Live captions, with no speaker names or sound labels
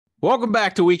Welcome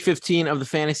back to week 15 of the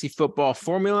Fantasy Football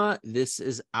Formula. This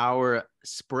is our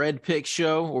spread pick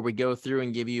show where we go through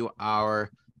and give you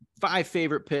our 5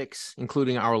 favorite picks,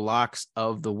 including our locks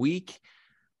of the week.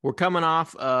 We're coming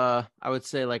off, I would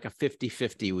say like a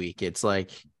 50-50 week. It's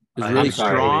like, it was really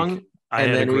strong.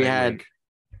 And then we had,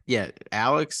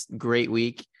 Alex, great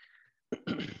week.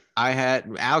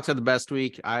 Alex had the best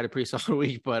week. I had a pretty solid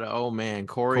week, but oh man,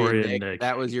 Corey and Nick,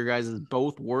 that was your guys'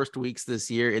 both worst weeks this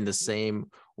year in the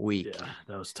same week. Yeah,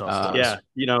 that was tough.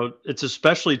 It's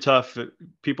especially tough.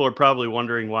 People are probably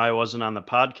wondering why I wasn't on the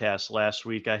podcast last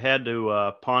week. I had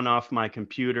to pawn off my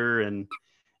computer and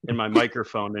my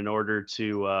microphone in order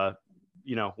to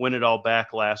win it all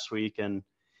back last week, and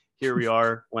here we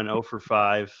are, went 0 for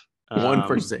 5. 1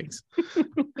 for 6.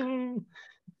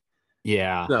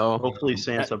 Yeah. So hopefully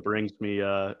Santa brings me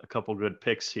a couple good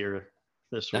picks here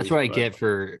this week. That's what I get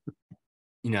for,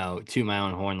 tooting my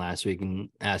own horn last week and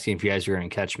asking if you guys were going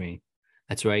to catch me.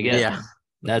 That's what I get. Yeah.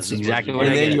 That's exactly what I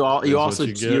get. And then you also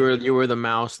you were the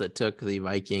mouse that took the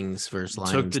Vikings first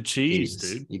line. Took the cheese,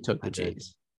 dude. You took the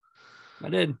cheese. I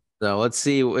did. So let's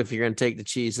see if you're going to take the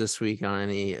cheese this week on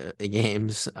any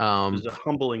games. It was a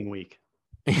humbling week.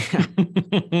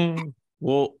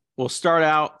 We'll start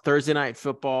out Thursday night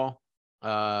football.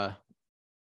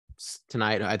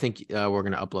 Tonight, I think we're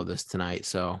going to upload this tonight,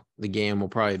 so the game will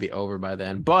probably be over by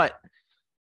then. But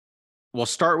we'll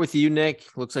start with you, Nick.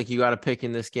 Looks like you got a pick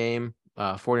in this game.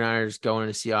 49ers going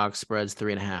into Seahawks, spreads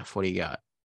 3.5. What do you got?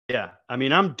 Yeah, I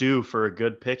mean, I'm due for a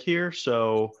good pick here.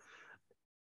 So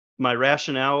my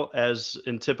rationale, as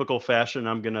in typical fashion,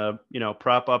 I'm going to,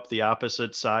 prop up the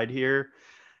opposite side here.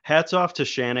 Hats off to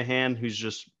Shanahan,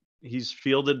 he's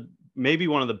fielded maybe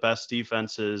one of the best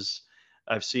defenses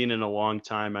I've seen in a long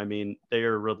time. I mean, they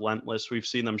are relentless. We've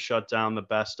seen them shut down the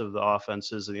best of the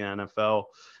offenses in the NFL,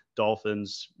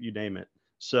 Dolphins, you name it.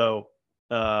 So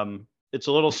it's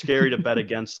a little scary to bet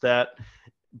against that,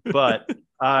 but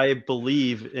I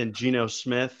believe in Geno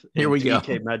Smith and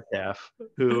DK Metcalf,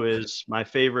 who is my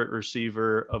favorite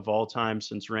receiver of all time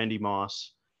since Randy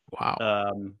Moss.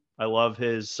 Wow. I love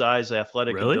his size,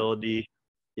 athletic ability.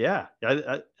 Yeah.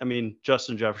 I mean,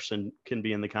 Justin Jefferson can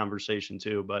be in the conversation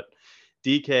too, but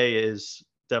DK is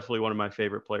definitely one of my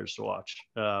favorite players to watch.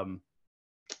 Kind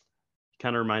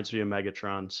of reminds me of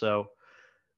Megatron. So,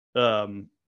 I'm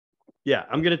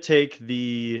going to take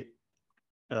the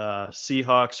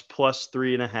Seahawks plus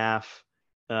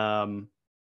 3.5.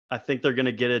 I think they're going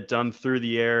to get it done through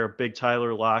the air. Big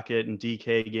Tyler Lockett and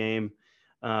DK game.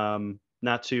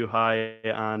 Not too high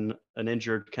on an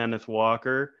injured Kenneth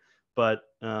Walker, but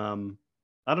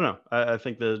I don't know. I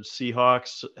think the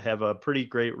Seahawks have a pretty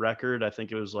great record. I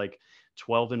think it was like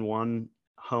 12-1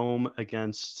 home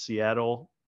against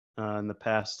Seattle in the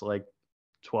past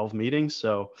 12 meetings.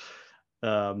 So,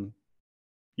 PB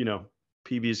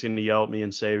is going to yell at me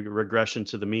and say regression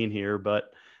to the mean here,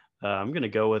 but I'm going to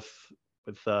go with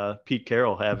Pete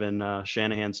Carroll having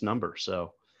Shanahan's number.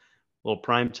 So a little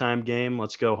primetime game.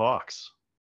 Let's go Hawks.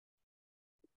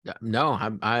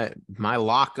 No, my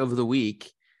lock of the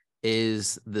week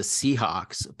is the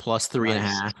Seahawks plus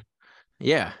 3.5.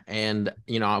 Yeah. And,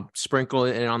 I'll sprinkle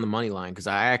it in on the money line because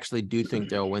I actually do think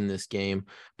they'll win this game,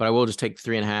 but I will just take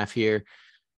 3.5 here.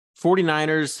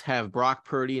 49ers have Brock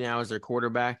Purdy now as their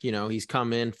quarterback. He's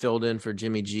come in, filled in for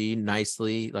Jimmy G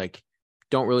nicely.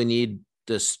 Don't really need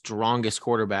the strongest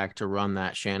quarterback to run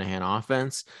that Shanahan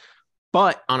offense.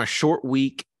 But on a short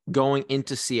week going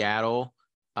into Seattle,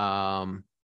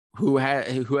 who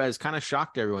has kind of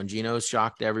shocked everyone. Geno's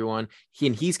shocked everyone.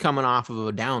 He's coming off of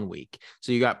a down week.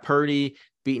 So you got Purdy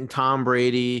beating Tom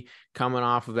Brady, coming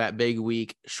off of that big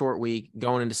week, short week,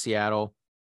 going into Seattle.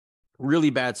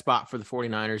 Really bad spot for the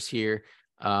 49ers here.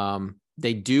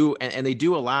 They do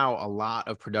allow a lot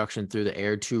of production through the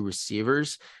air to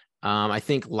receivers. I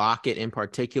think Lockett in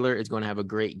particular is going to have a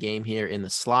great game here in the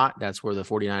slot. That's where the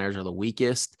 49ers are the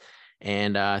weakest.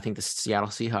 And I think the Seattle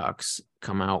Seahawks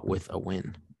come out with a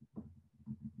win.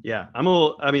 Yeah,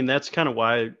 that's kind of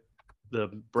why the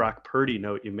Brock Purdy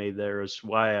note you made there is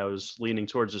why I was leaning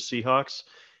towards the Seahawks.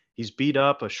 He's beat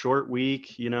up, a short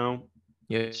week, Yeah,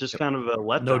 it's just kind of a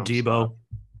letdown.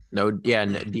 No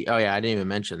Debo. I didn't even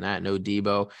mention that. No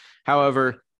Debo.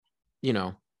 However,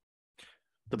 the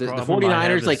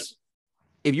 49ers,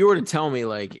 if you were to tell me,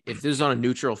 if this is on a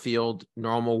neutral field,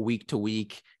 normal week to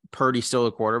week, Purdy's still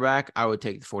a quarterback, I would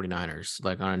take the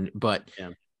 49ers.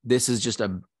 This is just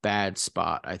a bad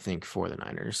spot, I think, for the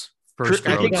Niners. I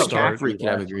think McCaffrey could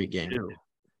have a great game.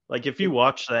 If you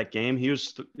watch that game, he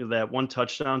was that one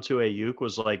touchdown to Ayuk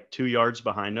was 2 yards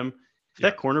behind him. If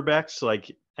that cornerback's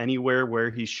anywhere where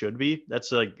he should be,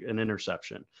 that's an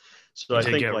interception. So I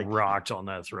think get like rocked on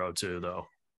that throw too, though.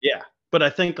 Yeah, but I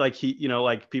think like he,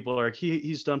 like people are like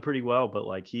he's done pretty well, but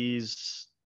like he's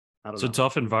It's a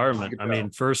tough environment. I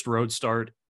mean, first road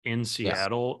start in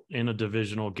Seattle in a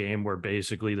divisional game where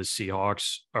basically the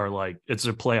Seahawks are like, it's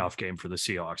a playoff game for the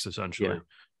Seahawks, essentially. Yeah.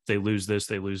 If they lose this,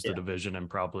 they lose the division and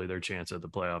probably their chance at the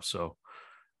playoffs. So,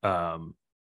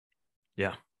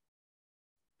 yeah.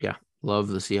 Love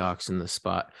the Seahawks in this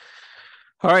spot.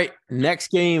 All right, next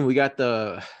game we got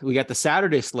the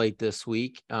Saturday slate this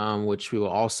week, which we will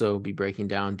also be breaking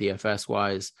down DFS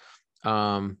wise.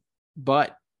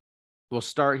 But we'll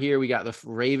start here. We got the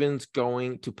Ravens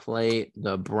going to play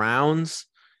the Browns.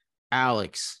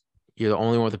 Alex, you're the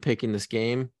only one with a pick in this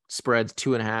game. Spread's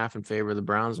 2.5 in favor of the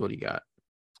Browns. What do you got?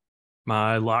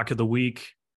 My lock of the week: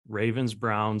 Ravens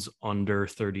Browns under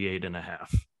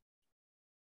 38.5.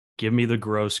 Give me the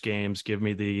gross games. Give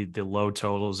me the low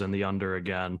totals and the under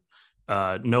again.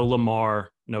 No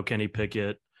Lamar, no Kenny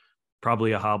Pickett.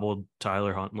 Probably a hobbled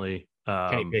Tyler Huntley.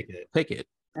 Kenny Pickett. Pickett.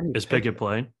 Is Pickett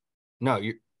playing? No,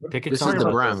 Pickett's this is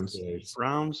the Browns.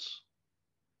 Browns.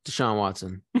 Deshaun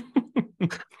Watson.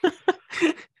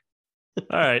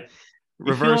 All right.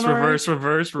 Reverse.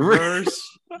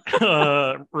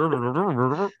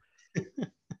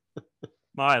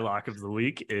 My lock of the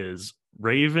week is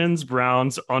Ravens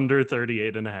Browns under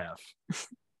 38.5.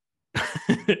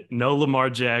 No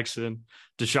Lamar Jackson.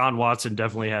 Deshaun Watson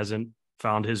definitely hasn't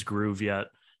found his groove yet.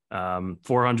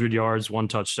 400 yards, 1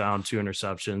 touchdown, 2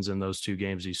 interceptions in those 2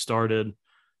 games he started.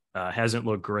 Hasn't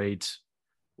looked great.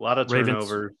 A lot of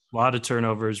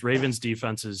turnovers. Ravens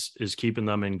defense is keeping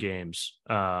them in games.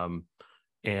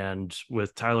 And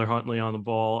with Tyler Huntley on the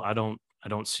ball, I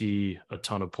don't see a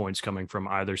ton of points coming from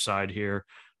either side here.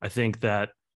 I think that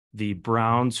the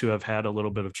Browns, who have had a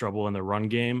little bit of trouble in the run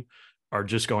game, are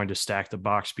just going to stack the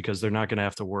box because they're not going to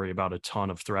have to worry about a ton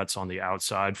of threats on the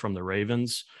outside from the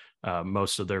Ravens.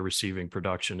 Most of their receiving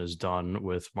production is done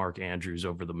with Mark Andrews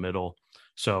over the middle.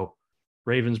 So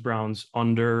Ravens Browns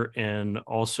under, and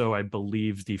also I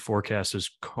believe the forecast is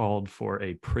called for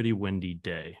a pretty windy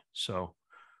day. So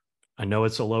I know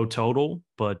it's a low total,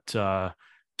 but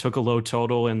took a low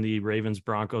total in the Ravens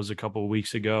Broncos a couple of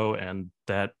weeks ago, and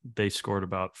that they scored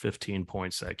about 15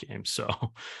 points that game. So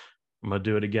I'm going to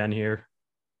do it again here.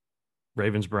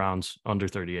 Ravens Browns under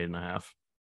 38.5.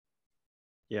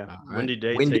 Yeah. Right. Windy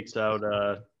day takes out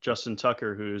Justin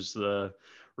Tucker, who's the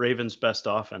Ravens' best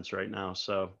offense right now.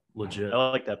 So legit. I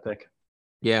like that pick.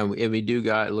 Yeah, and we do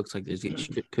got, it looks like there's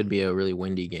could be a really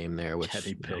windy game there with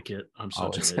Kenny Pickett. I'm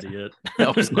such an idiot.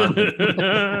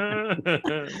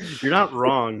 You're not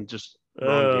wrong, just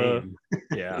wrong game.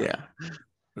 Yeah.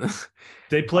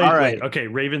 They played right. Okay,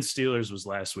 Ravens Steelers was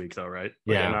last week though, right?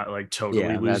 Like, yeah. I'm not like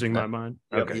totally losing my mind.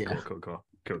 Okay,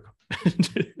 cool.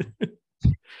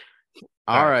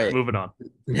 All right. Moving on.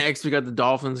 Next, we got the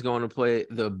Dolphins going to play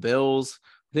the Bills.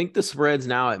 I think the spread's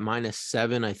now at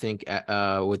 -7. I think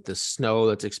with the snow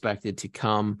that's expected to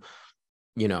come,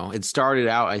 it started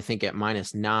out, I think, at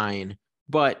 -9.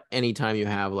 But anytime you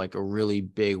have like a really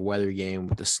big weather game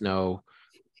with the snow,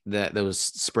 that those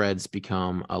spreads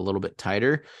become a little bit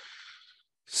tighter.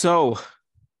 So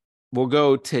we'll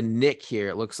go to Nick here.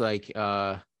 It looks like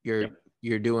you're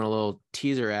doing a little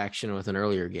teaser action with an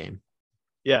earlier game.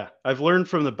 Yeah, I've learned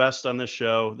from the best on this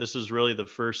show. This is really the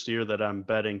first year that I'm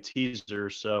betting teaser.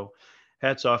 So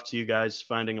hats off to you guys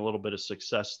finding a little bit of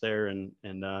success there and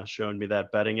showing me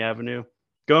that betting avenue.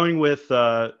 Going with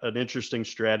an interesting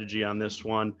strategy on this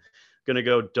one. Going to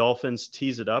go Dolphins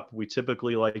tease it up. We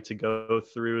typically like to go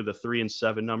through the 3 and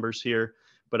 7 numbers here,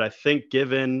 but I think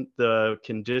given the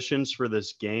conditions for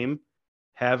this game,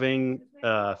 having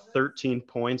 13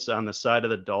 points on the side of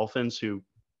the Dolphins, who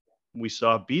we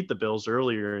saw beat the Bills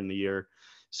earlier in the year,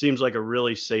 seems like a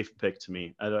really safe pick to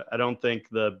me. I don't think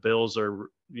the Bills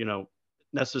are,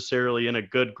 necessarily in a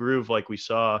good groove like we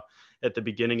saw at the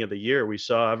beginning of the year. We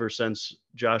saw ever since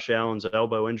Josh Allen's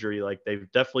elbow injury, like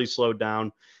they've definitely slowed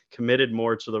down, committed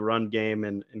more to the run game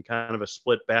and kind of a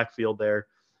split backfield there.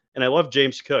 And I love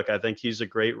James Cook. I think he's a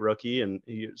great rookie and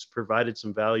he's provided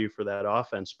some value for that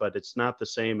offense, but it's not the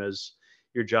same as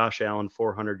your Josh Allen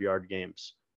 400-yard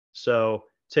games. So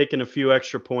taking a few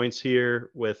extra points here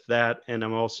with that. And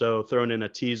I'm also throwing in a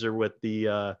teaser with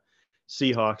the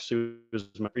Seahawks, who was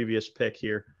my previous pick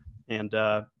here. And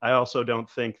I also don't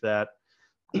think that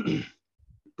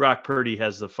Brock Purdy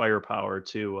has the firepower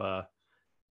to,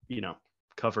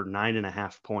 cover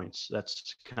 9.5 points.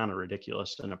 That's kind of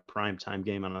ridiculous in a primetime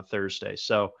game on a Thursday.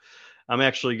 So I'm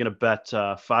actually going to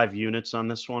bet 5 units on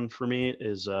this one. For me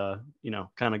is,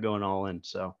 kind of going all in.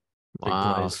 So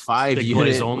wow, 5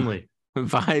 units only.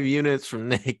 5 units from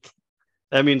Nick.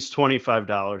 That means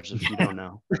 $25 if you don't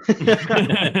know.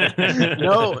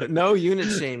 No unit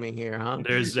shaming here, huh?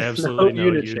 There's absolutely no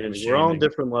unit shaming. We're all on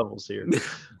different levels here.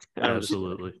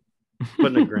 Absolutely.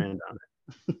 Putting $1,000 on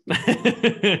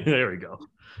it. There we go.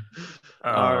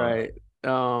 All right.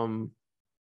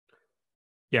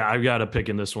 Yeah, I've got a pick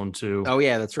in this one too. Oh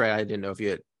yeah, that's right. I didn't know if you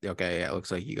had. Okay, yeah, it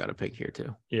looks like you got a pick here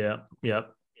too. Yeah,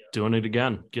 yep. Doing it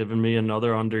again. Giving me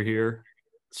another under here.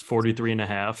 It's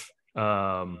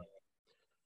 43.5.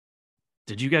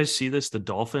 Did you guys see this? The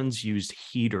Dolphins used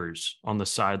heaters on the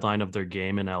sideline of their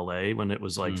game in LA when it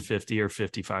was like 50 or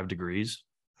 55 degrees.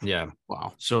 Yeah.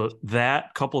 Wow. So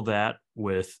couple that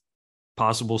with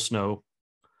possible snow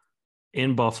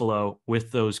in Buffalo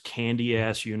with those candy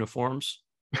ass uniforms.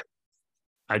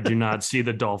 I do not see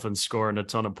the Dolphins scoring a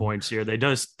ton of points here. They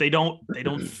don't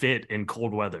fit in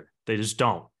cold weather. They just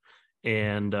don't.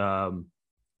 And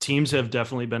teams have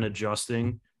definitely been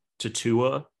adjusting to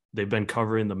Tua. They've been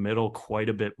covering the middle quite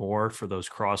a bit more for those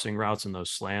crossing routes and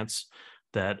those slants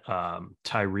that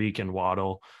Tyreek and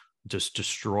Waddle just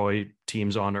destroy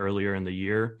teams on earlier in the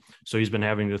year. So he's been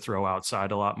having to throw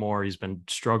outside a lot more. He's been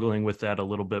struggling with that a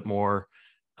little bit more.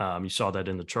 You saw that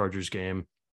in the Chargers game.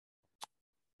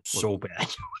 So bad.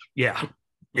 Yeah.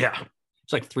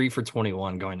 It's like 3 for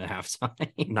 21 going to halftime.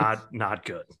 Not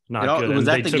good. Not good. Was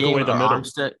that they the took game away the middle.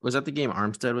 Armstead? Was that the game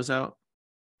Armstead was out?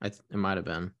 It might have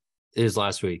been. It was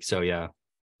last week. So yeah.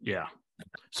 Yeah.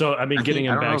 So I mean, getting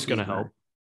him back is going to help.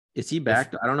 Is he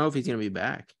back? I don't know if he's going to be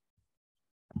back.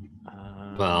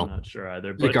 Well, I'm not sure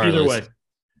either. But either way,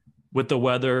 with the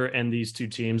weather and these two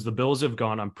teams, the Bills have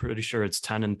gone. I'm pretty sure it's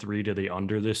 10-3 to the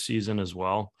under this season as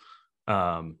well.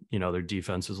 Their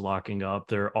defense is locking up.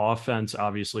 Their offense,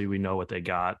 obviously, we know what they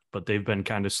got, but they've been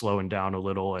kind of slowing down a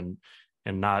little and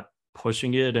not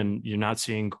pushing it. And you're not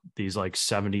seeing these like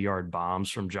 70-yard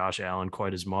bombs from Josh Allen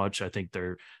quite as much. I think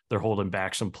they're holding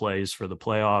back some plays for the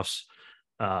playoffs.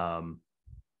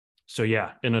 So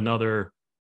yeah, in another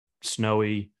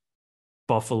snowy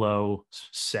Buffalo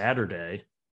Saturday,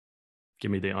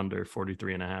 give me the under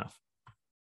 43.5.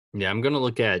 Yeah, I'm going to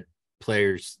look at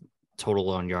players total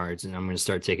on yards, and I'm going to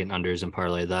start taking unders and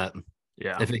parlay that.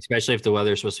 Yeah. Especially if the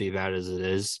weather's supposed to be bad as it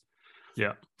is.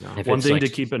 Yeah. One thing to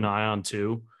keep an eye on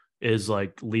too is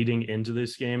like leading into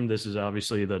this game. This is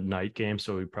obviously the night game.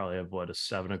 So we probably have a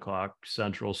 7:00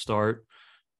 Central start.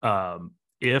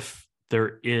 If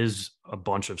there is a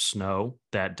bunch of snow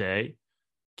that day,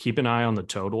 keep an eye on the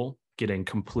total getting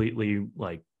completely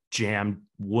like jammed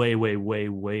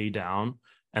way down.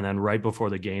 And then right before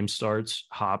the game starts,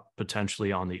 hop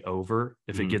potentially on the over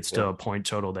if it gets to a point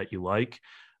total that you like.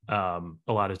 A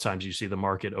lot of times you see the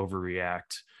market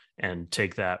overreact and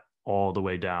take that all the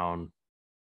way down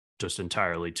just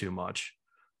entirely too much.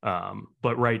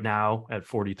 But right now at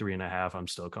 43.5, I'm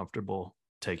still comfortable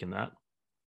taking that.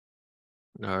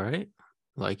 All right.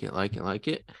 Like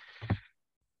it.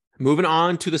 Moving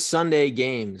on to the Sunday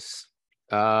games.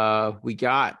 We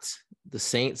got the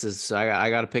Saints. I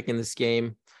got a pick in this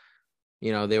game.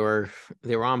 They were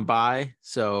on bye,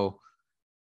 so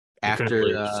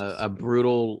after a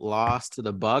brutal loss to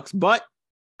the Bucks, but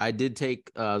I did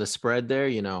take the spread there.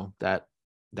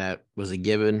 That was a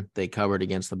given. They covered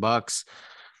against the Bucks.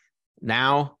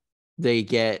 Now they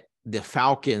get the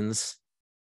Falcons,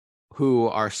 who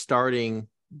are starting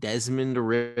Desmond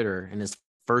Ridder in his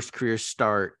first career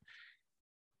start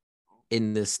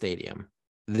in this stadium.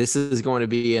 This is going to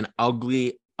be an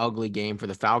ugly game for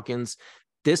the Falcons.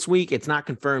 This week, it's not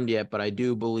confirmed yet, but I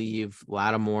do believe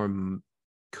Lattimore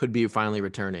could be finally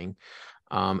returning.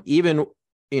 He didn't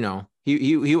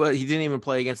even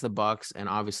play against the Bucks, and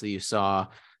obviously you saw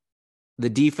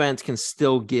the defense can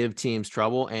still give teams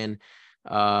trouble. And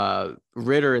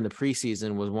Ridder in the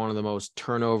preseason was one of the most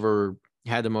turnover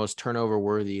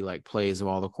worthy like plays of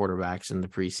all the quarterbacks in the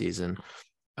preseason.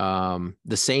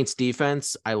 The Saints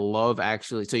defense, I love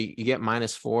actually. So you get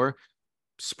 -4.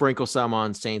 Sprinkle some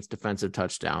on Saints defensive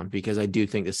touchdown, because I do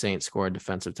think the Saints scored a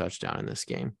defensive touchdown in this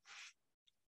game.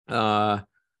 Love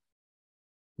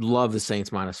the Saints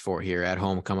 -4 here at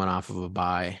home, coming off of a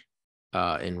bye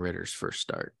in Ridder's first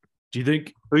start. Do you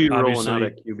think who are you rolling out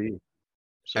at QB?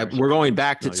 We're going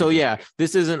back to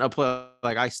this isn't a play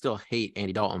like I still hate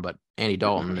Andy Dalton, but Andy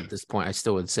Dalton at this point I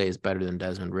still would say is better than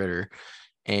Desmond Ridder.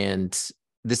 And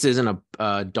this isn't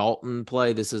a Dalton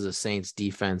play. This is a Saints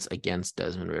defense against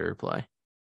Desmond Ridder play.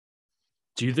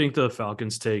 Do you think the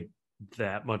Falcons take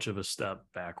that much of a step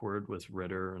backward with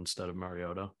Ridder instead of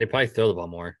Mariota? They probably throw the ball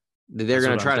more. They're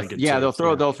going to try to,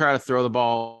 they'll try to throw the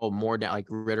ball more down. Like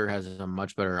Ridder has a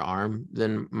much better arm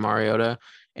than Mariota.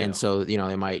 And so,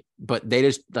 they might, but they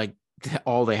just like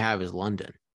all they have is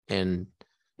London. And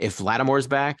if Lattimore's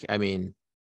back, I mean,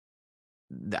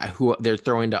 who they're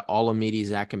throwing to Olamide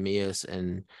Zacchaeus,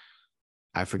 and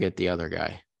I forget the other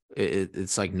guy.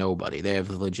 It's like nobody. They have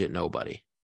legit nobody.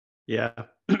 Yeah.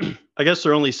 I guess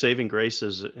their only saving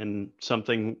graces, and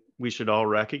something we should all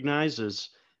recognize, is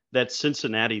that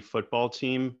Cincinnati football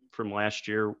team from last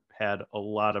year had a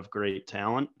lot of great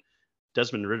talent.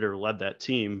 Desmond Ridder led that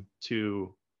team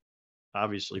to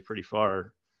obviously pretty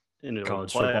far into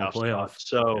College a football playoff. playoff.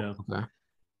 So Yeah. Okay.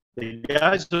 the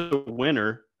guy's a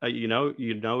winner. You know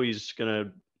he's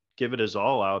gonna give it his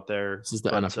all out there. This is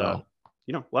the NFL.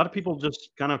 A lot of people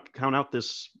just kind of count out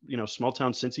this, small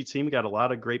town Cincy team. We got a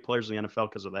lot of great players in the NFL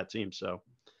because of that team. So,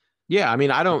 yeah, I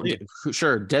mean,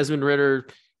 sure, Desmond Ridder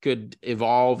could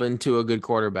evolve into a good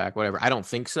quarterback, whatever. I don't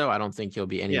think so. I don't think he'll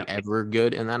be ever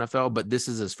good in the NFL, but this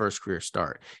is his first career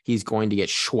start. He's going to get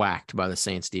schwacked by the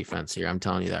Saints defense here. I'm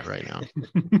telling you that right now.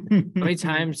 How many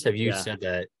times have you said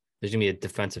that there's gonna be a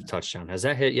defensive touchdown? Has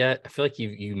that hit yet? I feel like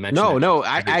you mentioned. No.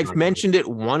 I've mentioned it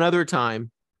one other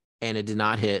time, and it did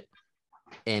not hit.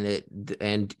 And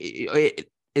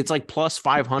it's like plus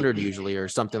 500 usually or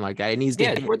something like that. It needs to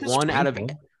hit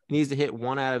needs to hit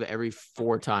 1 out of every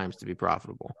 4 times to be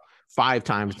profitable, 5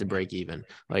 times to break even.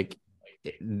 Like,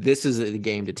 this is the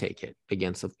game to take it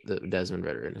against the Desmond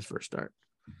Ridder in his first start.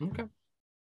 Okay.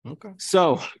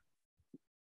 So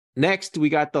next we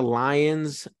got the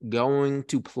Lions going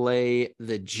to play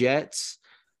the Jets.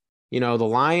 The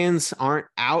Lions aren't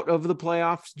out of the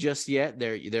playoffs just yet.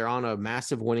 They're on a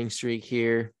massive winning streak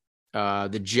here.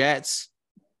 The Jets,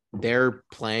 they're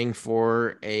playing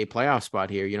for a playoff spot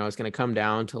here. It's going to come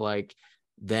down to like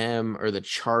them or the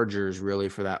Chargers really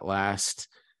for that last.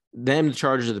 The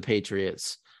Chargers or the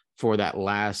Patriots for that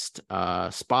last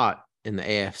spot in the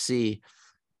AFC.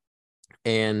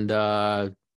 And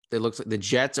it looks like the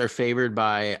Jets are favored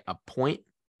by a point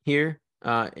here.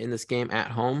 In this game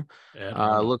at home.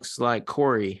 Looks like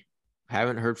Corey,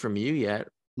 haven't heard from you yet.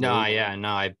 No,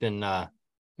 I've been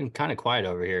kind of quiet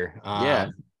over here.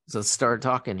 So let's start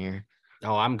talking here.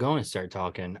 Oh, I'm going to start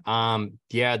talking. My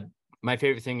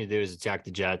favorite thing to do is attack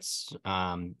the Jets,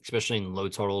 especially in low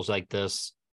totals like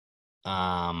this.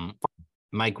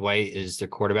 Mike White is their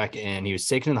quarterback, and he was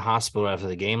taken to the hospital after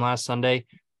the game last Sunday.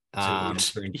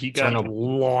 He got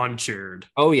launchered.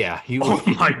 Oh yeah, oh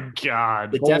my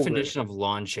god! The definition of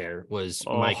lawn chair was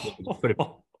Mike. Put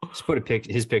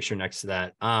his picture next to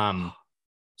that.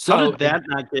 So how did that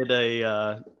not get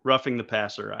a roughing the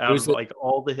passer out of like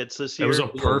all the hits this year? It was a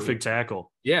perfect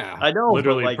tackle. Yeah, I know,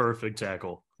 literally perfect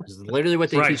tackle. It's literally what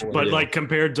they teach. But like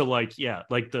compared to the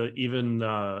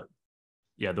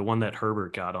one that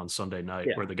Herbert got on Sunday night,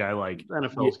 where the guy the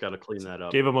NFL's got to clean that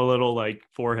up. Gave him a little like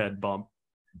forehead bump.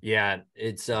 Yeah,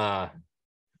 it's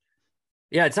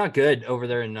it's not good over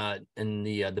there in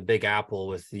the Big Apple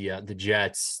with the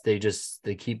Jets. They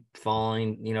keep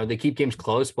falling. They keep games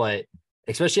close, but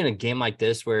especially in a game like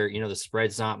this where the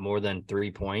spread's not more than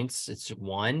 3 points, it's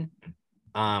 1.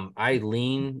 I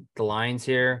lean the Lions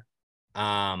here,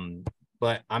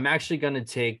 but I'm actually going to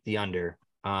take the under.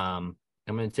 I'm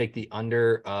going to take the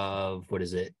under of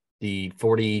the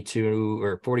 42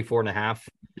 or 44.5.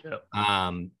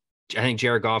 Yeah. I think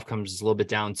Jared Goff comes a little bit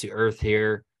down to earth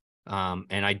here.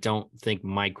 And I don't think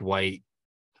Mike White,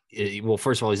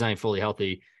 first of all, he's not even fully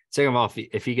healthy. Second of all,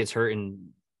 if he gets hurt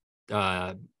and,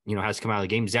 has to come out of the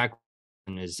game, Zach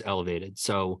is elevated.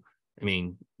 So, I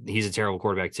mean, he's a terrible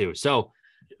quarterback too. So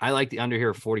I like the under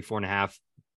here, 44.5.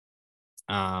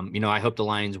 I hope the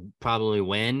Lions probably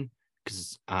win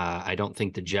because I don't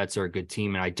think the Jets are a good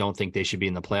team and I don't think they should be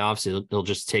in the playoffs. They'll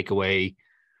just take away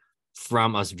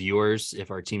from us viewers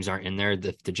if our teams aren't in there,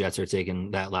 the Jets are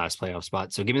taking that last playoff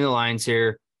spot. So give me the Lions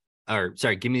here,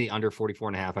 give me the under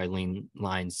 44.5. I lean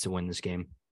Lions to win this game.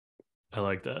 I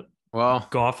like that. Well,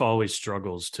 Goff always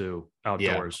struggles too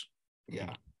outdoors.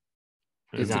 Yeah.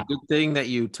 It's a good thing that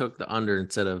you took the under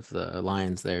instead of the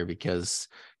Lions there because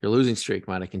your losing streak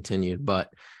might have continued,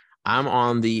 but I'm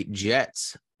on the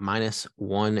Jets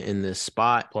 -1 in this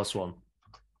spot. +1.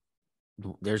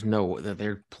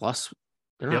 They're plus.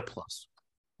 They're not plus.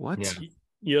 What? Yeah.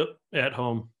 Yep. At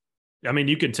home. I mean,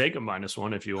 you can take a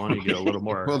 -1 if you want to get a little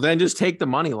more. Well, then just take the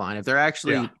money line. If they're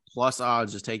actually plus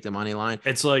odds, just take the money line.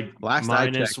 It's like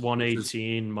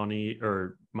 -118 money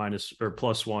or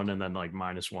 +1 and then like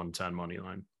 -110 money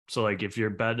line. So like if you're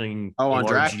betting on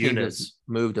large units,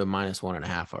 moved to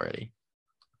 -1.5 already.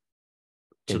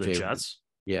 To the Jets?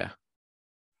 Yeah.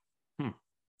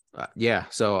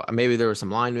 So maybe there was some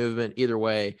line movement. Either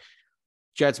way,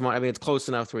 Jets, it's close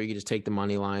enough where you can just take the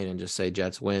money line and just say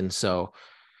Jets win. So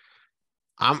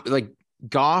I'm like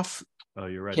Goff. Oh,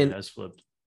 you're right. It has flipped.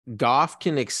 Goff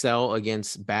can excel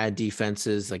against bad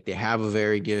defenses. Like they have a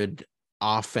very good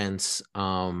offense.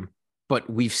 But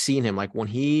we've seen him, like when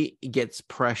he gets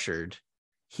pressured,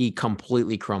 he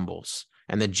completely crumbles.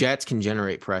 And the Jets can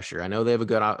generate pressure. I know they have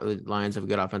Lions have a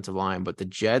good offensive line, but the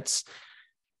Jets,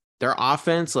 their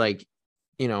offense, like,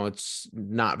 it's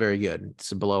not very good.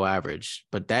 It's below average.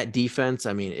 But that defense,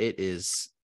 I mean, it is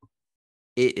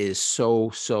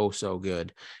so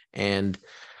good. And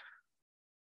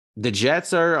the Jets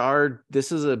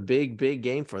this is a big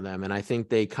game for them. And I think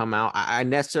they come out. I don't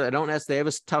necessarily have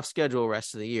a tough schedule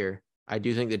rest of the year. I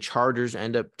do think the Chargers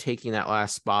end up taking that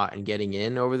last spot and getting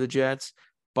in over the Jets.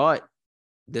 But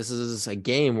this is a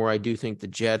game where I do think the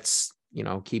Jets,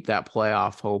 keep that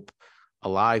playoff hope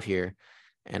alive here.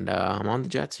 And I'm on the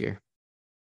Jets here.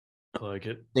 I like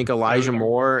it. I think Elijah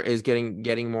Moore is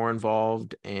getting more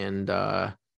involved. And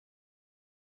I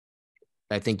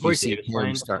think you see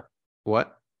him start.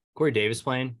 What? Corey Davis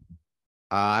playing?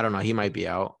 I don't know. He might be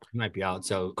out.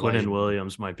 So Quinnen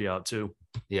Williams might be out too.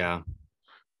 Yeah.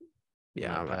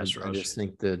 Yeah. I just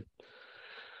think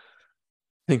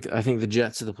I think the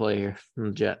Jets are the play here.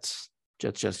 The Jets.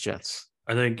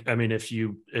 I mean, if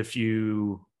you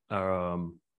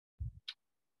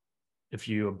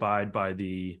abide by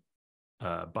the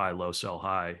buy low, sell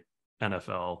high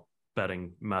NFL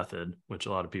betting method, which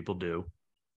a lot of people do,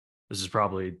 this is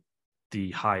probably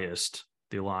the highest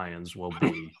the Lions will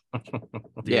be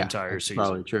the entire season.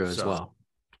 Probably true as well.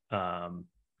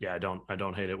 I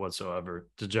don't hate it whatsoever.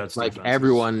 The Jets, like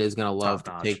everyone is going to love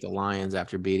to take the Lions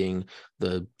after beating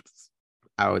the,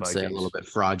 I would say, a little bit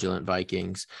fraudulent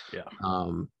Vikings. Yeah,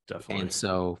 definitely. And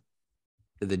so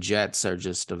the Jets are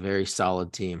just a very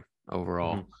solid team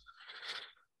overall. Mm-hmm.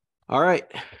 All right.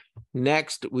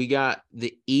 Next, we got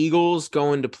the Eagles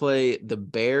going to play the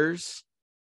Bears.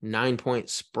 9-point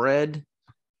spread.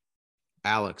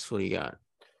 Alex, what do you got?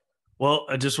 Well,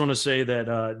 I just want to say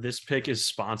that this pick is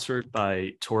sponsored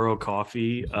by Toro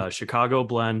Coffee, Chicago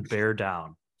blend, Bear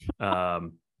Down.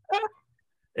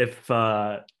 If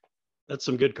that's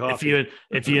some good coffee.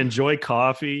 If you enjoy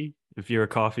coffee, if you're a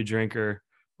coffee drinker,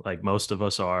 like most of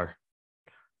us are,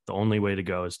 the only way to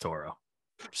go is Toro.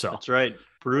 So that's right.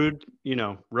 Brewed,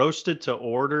 roasted to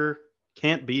order.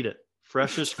 Can't beat it.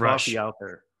 Freshest coffee out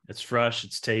there. It's fresh.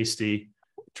 It's tasty.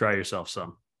 Try yourself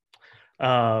some.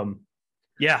 I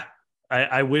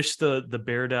wish the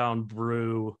Bear Down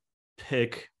brew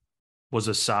pick was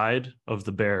a side of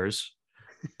the Bears,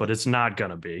 but it's not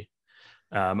going to be.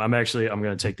 I'm going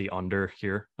to take the under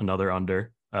here, another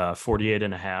under,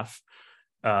 48.5.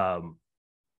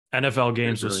 NFL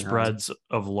games with spreads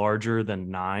of larger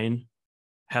than 9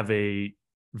 have a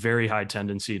very high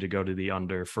tendency to go to the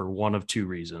under for one of two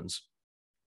reasons.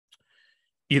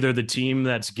 Either the team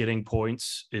that's getting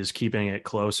points is keeping it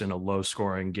close in a low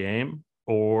scoring game,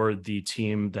 or the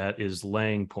team that is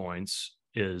laying points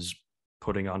is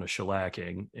putting on a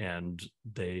shellacking and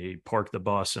they park the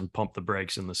bus and pump the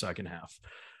brakes in the second half.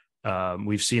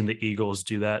 We've seen the Eagles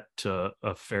do that to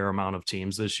a fair amount of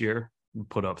teams this year,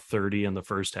 put up 30 in the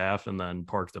first half and then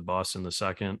park the bus in the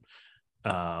second.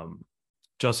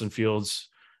 Justin Fields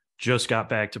just got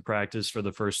back to practice for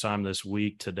the first time this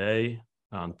week today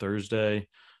on Thursday.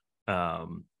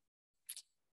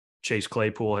 Chase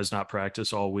Claypool has not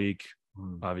practiced all week.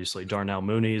 Obviously, Darnell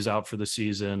Mooney is out for the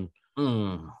season.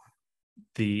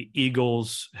 The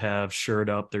Eagles have shored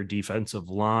up their defensive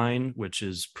line, which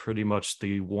is pretty much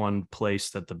the one place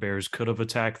that the Bears could have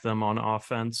attacked them on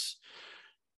offense.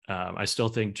 I still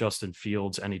think Justin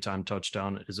Fields anytime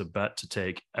touchdown is a bet to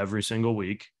take every single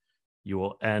week. You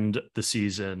will end the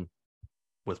season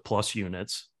with plus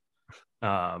units.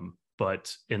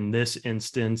 But in this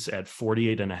instance at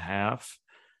 48.5,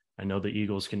 I know the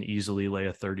Eagles can easily lay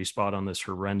a 30 spot on this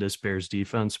horrendous Bears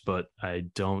defense, but I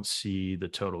don't see the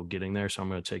total getting there. So I'm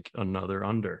going to take another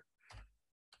under.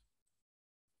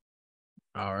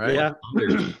 All right. Yeah,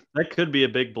 that could be a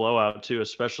big blowout too,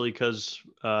 especially because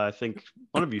I think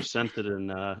one of you sent it in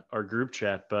our group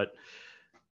chat, but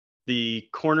the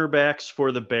cornerbacks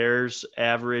for the Bears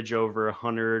average over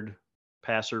 100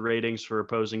 passer ratings for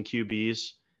opposing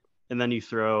QBs. And then you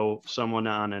throw someone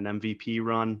on an MVP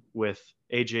run with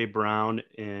A.J. Brown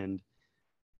and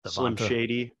Slim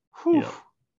Shady. Yep.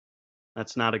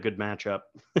 That's not a good matchup.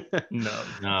 No,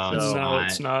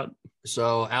 it's not.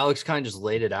 So Alex kind of just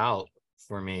laid it out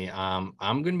for me. I'm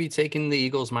going to be taking the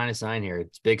Eagles -9 here.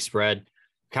 It's big spread.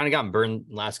 Kind of gotten burned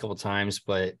last couple of times,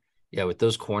 but yeah, with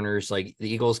those corners, like the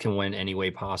Eagles can win any way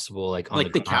possible. Like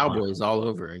the Cowboys all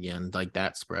over again, like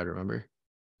that spread. Remember?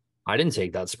 I didn't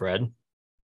take that spread.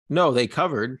 No, they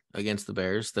covered against the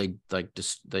Bears.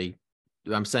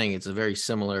 I'm saying it's a very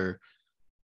similar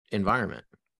environment.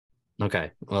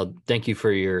 Okay. Well, thank you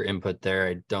for your input there.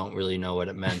 I don't really know what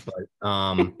it meant, but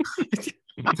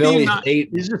Philly's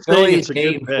He's just saying it's a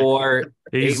good pick.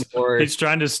 8-4. He's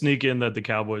trying to sneak in that the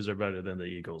Cowboys are better than the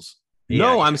Eagles.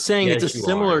 No, Yeah, I'm saying yes, it's a you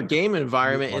similar are. game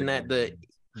environment You in are that doing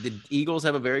the Eagles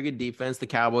have a very good defense, the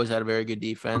Cowboys had a very good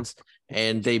defense,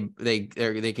 and they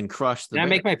can crush the Can I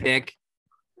make Bears. my pick?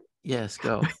 Yes,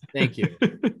 go. Thank you.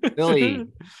 Philly,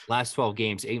 last 12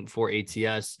 games,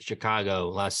 8-4 ATS. Chicago,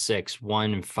 last 6,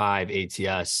 1-5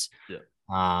 ATS. Yeah.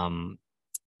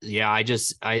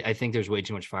 I think there's way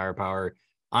too much firepower.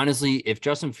 Honestly, if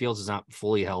Justin Fields is not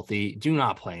fully healthy, do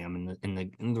not play him in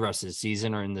the rest of the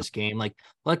season or in this game. Like,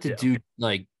 let the dude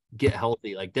like get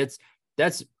healthy. Like that's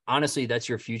honestly that's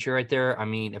your future right there. I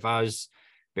mean, if I was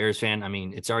Bears fan, I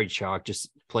mean, it's already chalk. Just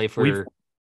play for.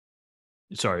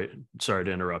 Sorry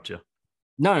to interrupt you.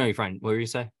 No, you're fine. What were you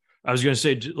say? I was going to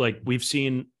say, like, we've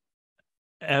seen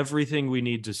everything we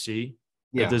need to see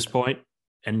at this point,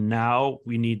 and now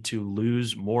we need to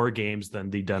lose more games than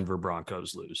the Denver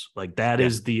Broncos lose. Like, that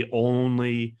is the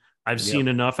only I've seen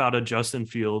enough out of Justin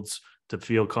Fields to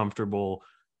feel comfortable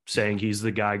saying he's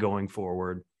the guy going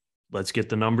forward. Let's get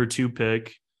the number 2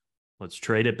 pick. Let's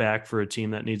trade it back for a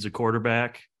team that needs a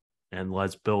quarterback, and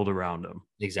let's build around him.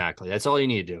 Exactly. That's all you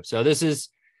need to do. So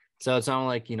it's not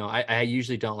like, I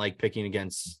usually don't like picking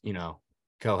against,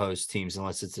 co-host teams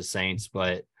unless it's the Saints,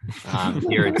 but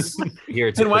here it's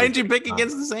And why didn't you pick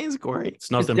against the Saints, Corey?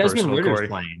 It's nothing personal, Ritter's Corey.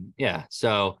 playing. Yeah.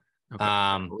 So okay.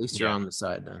 At least you're on the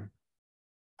side then.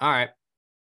 All right.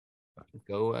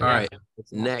 Go. All right.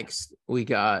 Next we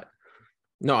got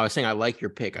no, I was saying I like your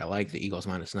pick. I like the Eagles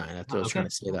 -9. That's what I was trying to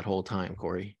say that whole time,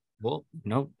 Corey. Well,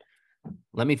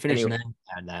 let me finish and then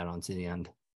add that on to the end.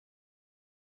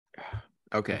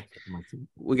 Okay.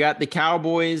 We got the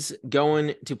Cowboys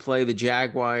going to play the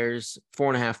Jaguars,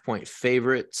 4.5-point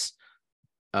favorites.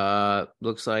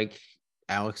 Looks like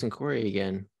Alex and Corey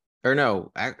again. Or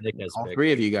no, all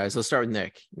 3 of you guys. Let's start with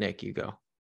Nick. Nick, you go.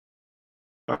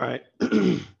 All right.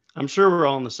 I'm sure we're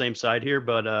all on the same side here,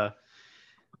 but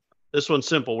this one's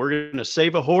simple. We're going to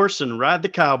save a horse and ride the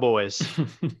Cowboys.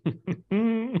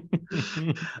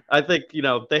 I think,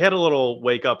 they had a little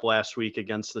wake up last week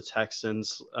against the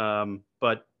Texans.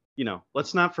 But,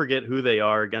 let's not forget who they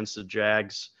are against the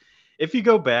Jags. If you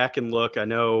go back and look, I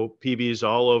know PB's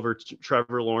all over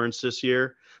Trevor Lawrence this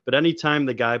year, but anytime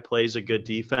the guy plays a good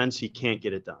defense, he can't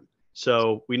get it done.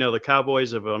 So we know the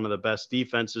Cowboys have one of the best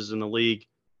defenses in the league.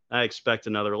 I expect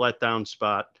another letdown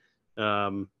spot.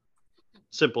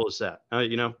 Simple as that. I'm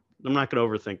not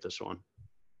going to overthink this one.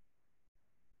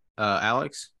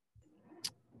 Alex?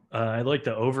 I like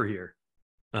the over here.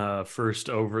 First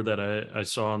over that I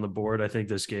saw on the board. I think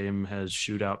this game has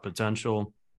shootout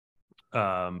potential.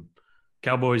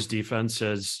 Cowboys defense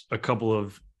has a couple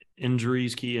of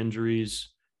key injuries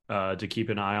to keep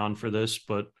an eye on for this.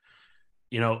 But,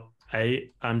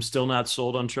 I'm still not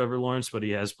sold on Trevor Lawrence, but he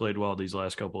has played well these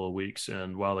last couple of weeks.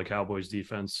 And while the Cowboys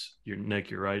defense, Nick,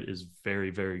 you're right, is very,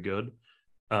 very good.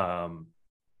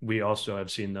 We also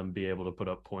have seen them be able to put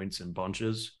up points in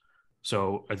bunches.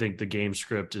 So I think the game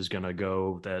script is going to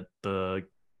go that the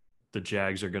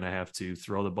Jags are going to have to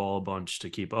throw the ball a bunch to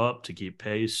keep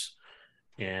pace.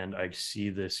 And I see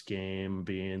this game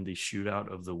being the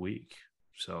shootout of the week.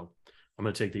 So I'm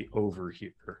going to take the over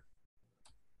here.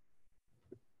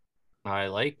 I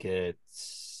like it.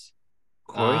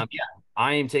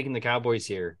 I am taking the Cowboys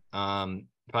here. Probably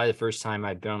the first time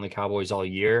I've been on the Cowboys all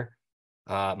year.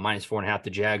 -4.5. The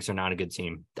Jags are not a good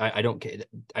team. I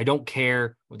don't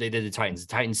care what they did to the Titans.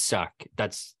 The Titans suck.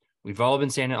 We've all been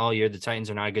saying it all year. The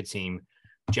Titans are not a good team.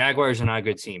 Jaguars are not a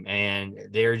good team, and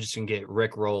they're just gonna get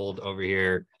rickrolled over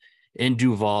here in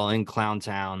Duval, in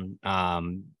Clowntown.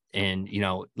 And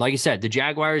like I said, the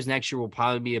Jaguars next year will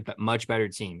probably be a much better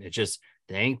team. It's just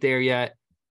they ain't there yet.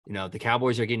 The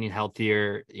Cowboys are getting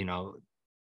healthier.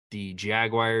 The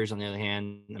Jaguars, on the other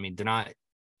hand, I mean, they're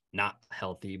not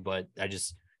healthy, but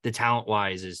the talent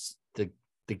wise is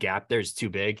the gap there is too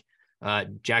big.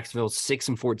 Jacksonville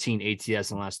 6-14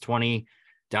 ATS in the last 20,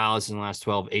 Dallas in the last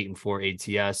 12, 8-4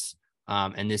 ATS.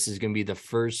 And this is going to be the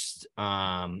first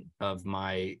of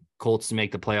my Colts to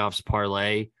make the playoffs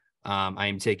parlay. I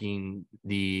am taking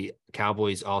the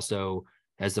Cowboys also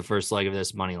as the first leg of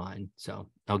this money line. So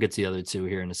I'll get to the other 2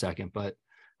 here in a second, but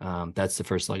that's the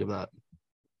first leg of that.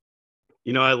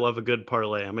 I love a good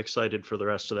parlay. I'm excited for the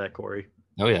rest of that, Corey.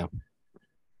 Oh, yeah.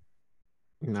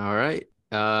 All right.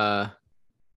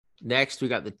 Next, we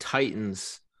got the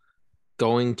Titans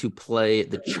going to play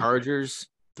the Chargers.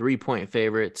 3-point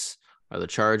favorites are the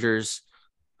Chargers.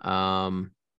 I'll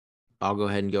go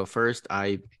ahead and go first.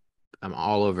 I'm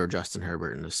all over Justin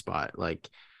Herbert in this spot. Like,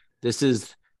 this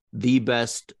is the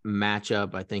best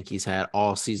matchup I think he's had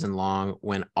all season long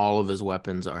when all of his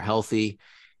weapons are healthy.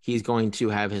 He's going to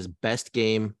have his best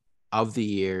game of the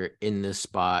year in this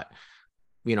spot.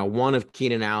 One of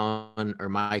Keenan Allen or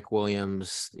Mike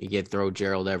Williams, you get throw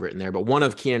Gerald Everett in there, but one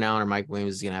of Keenan Allen or Mike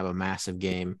Williams is going to have a massive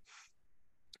game.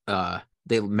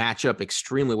 They match up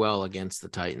extremely well against the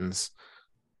Titans,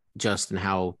 just in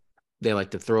how they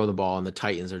like to throw the ball, and the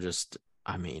Titans are just,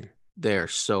 they're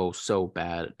so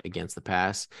bad against the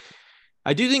pass.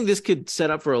 I do think this could set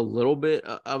up for a little bit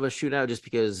of a shootout, just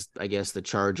because I guess the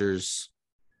Chargers,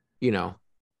 the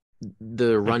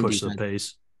run push defense, the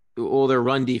pace. Well, their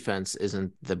run defense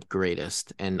isn't the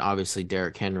greatest, and obviously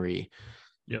Derrick Henry,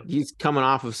 he's coming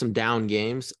off of some down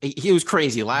games. He was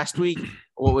crazy last week.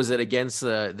 What was it against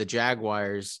the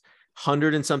Jaguars?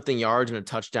 100 and something yards and a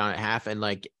touchdown at half, and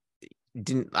I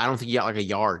don't think he got a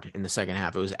yard in the second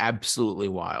half. It was absolutely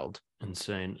wild,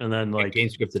 insane. And then game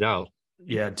scripted out.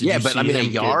 Yeah, but a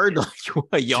yard,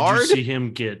 a yard. Did you see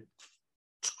him get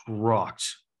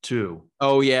trucked too?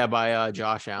 Oh yeah, by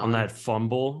Josh Allen on that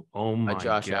fumble. Oh my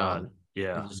Josh God. Allen.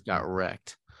 Yeah, he just got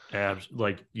wrecked.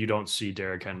 You don't see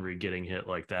Derrick Henry getting hit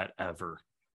like that ever.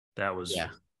 That was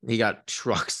he got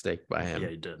truck sticked by him. Yeah,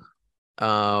 he did.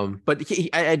 But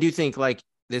I do think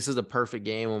this is a perfect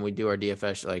game when we do our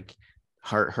DFS,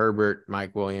 Herbert,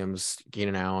 Mike Williams,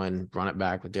 Keenan Allen, run it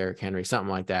back with Derrick Henry, something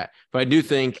like that. But I do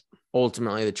think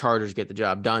ultimately the Chargers get the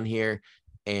job done here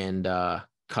and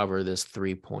cover this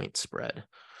 3-point spread.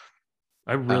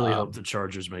 I really hope the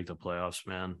Chargers make the playoffs,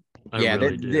 man.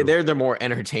 They're the more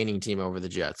entertaining team over the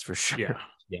Jets for sure.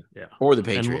 Yeah. Or the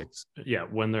Patriots.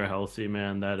 When they're healthy,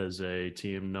 man, that is a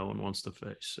team no one wants to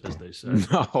face, as they say.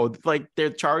 No, their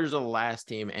Chargers are the last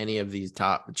team any of these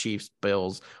top Chiefs,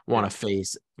 Bills want to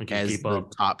face as the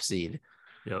top seed.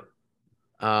 Yep.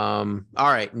 All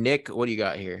right, Nick, what do you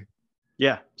got here?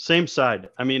 Yeah, same side.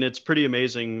 It's pretty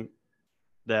amazing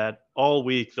that all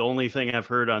week, the only thing I've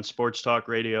heard on sports talk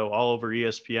radio all over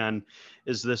ESPN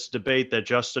is this debate that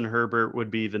Justin Herbert would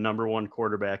be the number one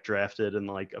quarterback drafted in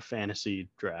a fantasy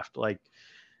draft.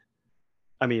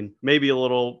 Maybe a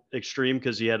little extreme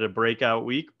because he had a breakout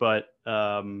week, but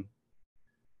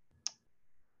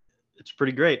it's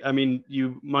pretty great.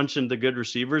 You mentioned the good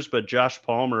receivers, but Josh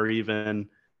Palmer it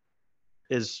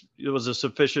was a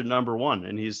sufficient number one,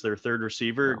 and he's their third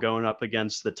receiver going up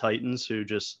against the Titans, who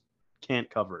just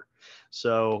can't cover.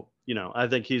 So, I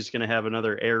think he's going to have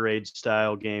another air raid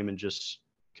style game and just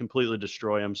completely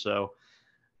destroy him. So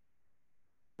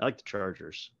I like the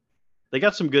Chargers. They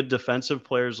got some good defensive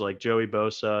players like Joey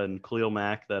Bosa and Khalil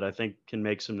Mack that I think can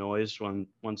make some noise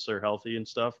once they're healthy and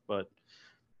stuff. But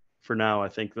for now, I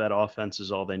think that offense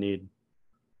is all they need.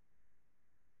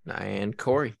 And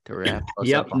Corey to wrap.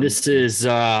 Yep, this is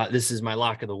my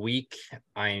lock of the week.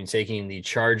 I am taking the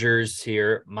Chargers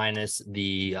here minus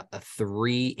the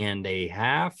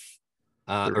 3.5,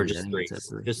 or just three.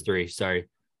 Just three. Sorry.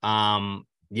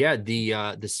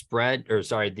 The spread,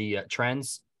 the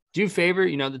trends do favor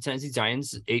the Tennessee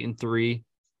Titans 8-3 in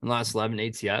the last 11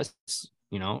 ATS.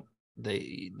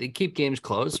 They keep games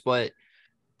close, but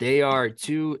they are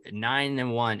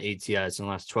 9-1 ATS in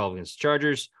the last 12 against the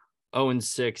Chargers.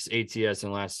 0-6 ATS in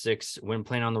the last 6 when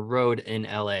playing on the road in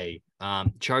LA.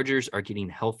 Chargers are getting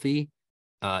healthy.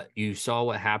 You saw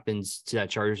what happens to that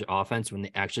Chargers offense when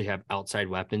they actually have outside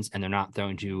weapons and they're not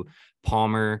throwing to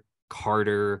Palmer,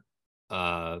 Carter,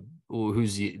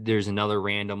 there's another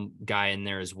random guy in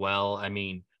there as well.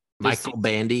 Michael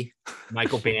Bandy.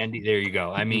 There you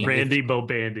go. Randy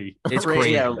Bobandy. It's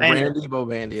crazy. Yeah, Randy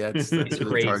Bobandy. That's crazy.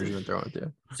 The Chargers been throwing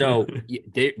to. So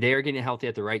they are getting healthy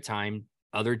at the right time.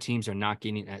 Other teams are not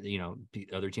getting,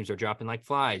 other teams are dropping like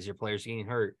flies. Your players getting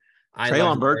hurt.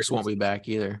 Treylon Burks won't be back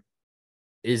either.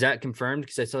 Is that confirmed?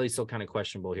 Because I saw he's still kind of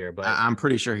questionable here, but I'm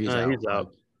pretty sure he's out. He's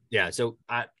out. Yeah. So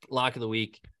lock of the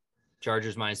week,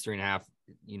 Chargers minus 3.5.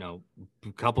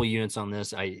 A couple units on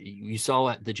this. You saw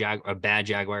what a bad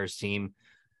Jaguars team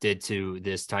did to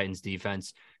this Titans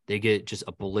defense. They get just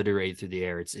obliterated through the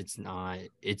air.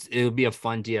 It'll be a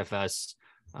fun DFS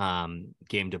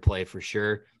game to play for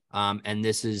sure. And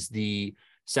this is the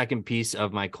second piece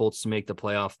of my Colts to make the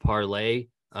playoff parlay.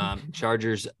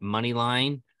 Chargers money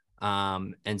line.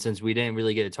 And since we didn't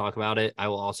really get to talk about it, I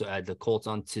will also add the Colts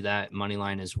onto that money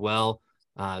line as well,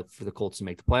 for the Colts to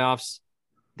make the playoffs.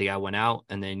 The guy went out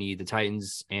and they need the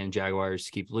Titans and Jaguars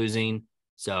to keep losing.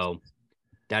 So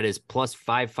that is plus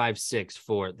 556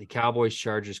 for the Cowboys,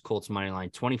 Chargers, Colts money line,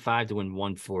 25 to win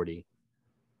 140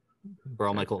 for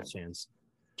all my Colts fans.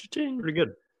 Pretty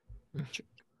good.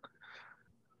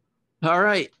 All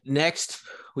right. Next,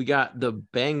 we got the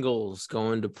Bengals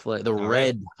going to play.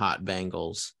 The hot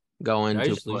Bengals going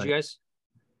to play. You guys?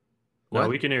 No, What?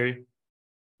 we can hear you.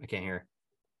 I can't hear.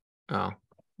 Oh,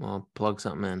 well, plug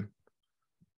something in.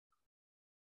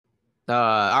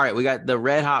 All right, we got the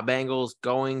Red Hot Bengals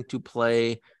going to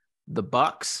play the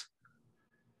Bucks.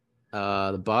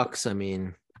 The Bucks, I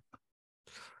mean,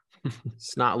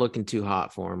 it's not looking too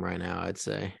hot for them right now, I'd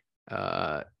say.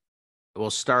 We'll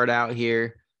start out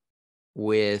here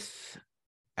with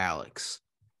Alex.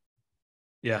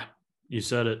 Yeah, you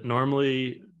said it.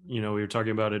 Normally, we were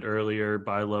talking about it earlier.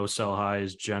 Buy low, sell high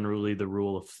is generally the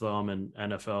rule of thumb in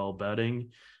NFL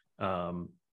betting.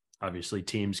 Obviously,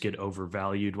 teams get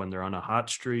overvalued when they're on a hot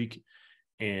streak,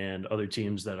 and other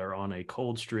teams that are on a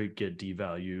cold streak get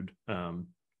devalued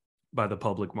by the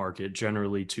public market,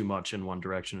 generally too much in one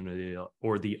direction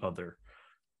or the other.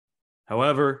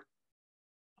 However,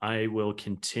 I will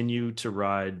continue to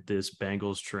ride this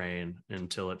Bengals train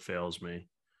until it fails me.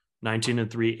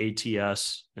 19-3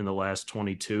 ATS in the last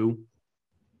 22.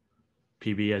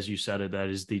 PB, as you said it, that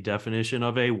is the definition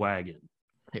of a wagon.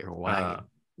 Your wagon.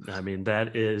 I mean,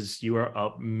 that is, you are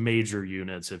up major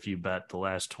units if you bet the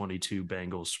last 22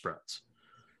 Bengals spreads.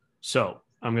 So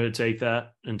I'm going to take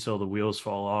that until the wheels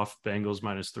fall off. Bengals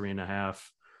minus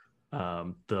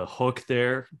 3.5. The hook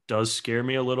there does scare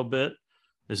me a little bit.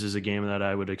 This is a game that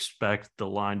I would expect the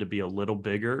line to be a little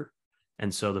bigger.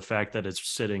 And so the fact that it's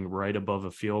sitting right above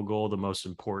a field goal, the most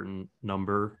important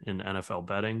number in NFL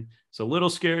betting, it's a little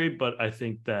scary, but I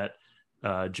think that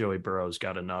Joey Burrow's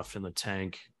got enough in the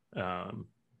tank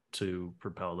to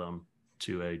propel them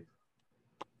to a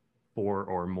 4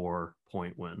 or more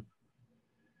point win.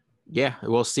 Yeah,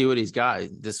 we'll see what he's got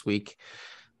this week.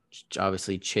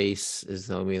 Obviously, Chase is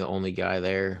going to be the only guy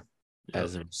there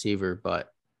as a receiver,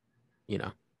 but,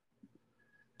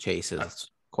 Chase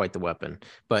is quite the weapon.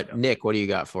 But, Nick, what do you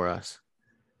got for us?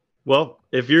 Well,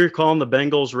 if you're calling the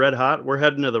Bengals red hot, we're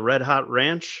heading to the Red Hot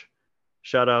Ranch.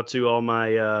 Shout out to all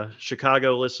my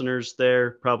Chicago listeners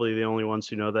there. Probably the only ones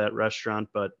who know that restaurant,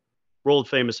 but world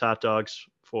famous hot dogs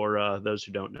for those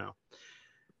who don't know.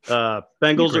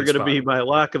 Bengals are going to be my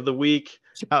lock of the week.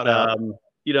 Shout out.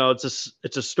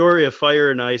 It's a story of fire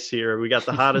and ice here. We got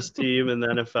the hottest team in the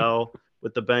NFL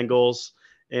with the Bengals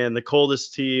and the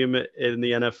coldest team in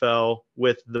the NFL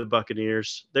with the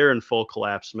Buccaneers. They're in full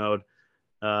collapse mode.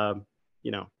 Tom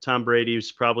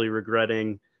Brady's probably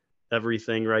regretting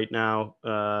everything right now.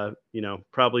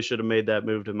 Probably should have made that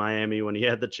move to Miami when he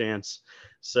had the chance.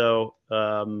 So,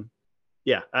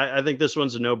 I think this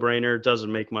one's a no-brainer. It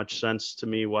doesn't make much sense to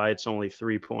me why it's only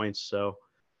 3 points. So,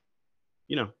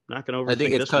 not going to overthink. I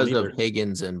think it's because of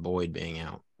Higgins and Boyd being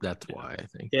out. That's why I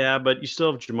think. Yeah, but you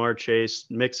still have Jamar Chase.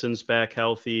 Mixon's back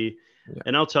healthy. Yeah.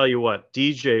 And I'll tell you what,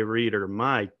 DJ Reader,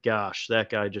 my gosh, that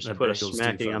guy just put a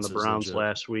smacking on the Browns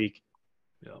last week.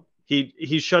 Yeah.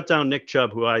 He shut down Nick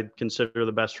Chubb, who I consider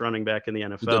the best running back in the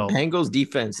NFL. The Bengals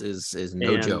defense is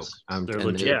no joke. They're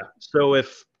legit. Yeah. So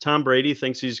if Tom Brady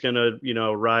thinks he's going to,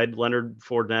 ride Leonard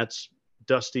Fournette's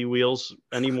dusty wheels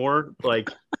anymore,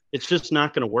 it's just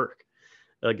not going to work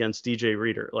against DJ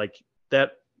Reader.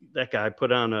 That guy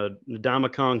put on a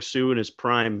Ndamukong Suh in his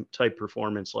prime type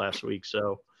performance last week.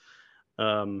 So,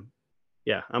 I'm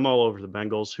all over the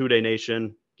Bengals. Houday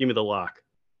Nation, give me the lock.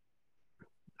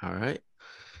 All right.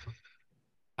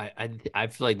 I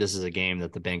feel like this is a game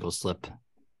that the Bengals slip.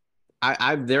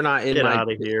 They're not in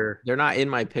out of here. They're not in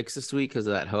my picks this week because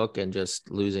of that hook and just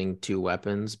losing 2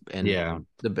 weapons. And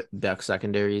the Buck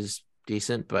secondary is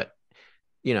decent, but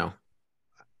I'm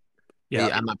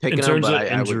not picking in terms them, of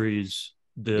injuries.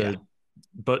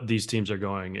 But these teams are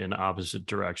going in opposite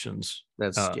directions.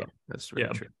 That's really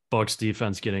true. Bucks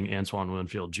defense getting Antoine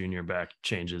Winfield Jr. back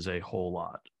changes a whole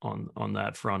lot on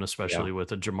that front, especially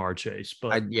with a Jamar Chase.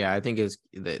 But I think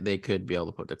they could be able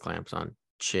to put the clamps on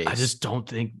Chase.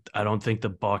 I don't think the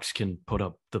Bucks can put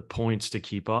up the points to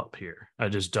keep up here. I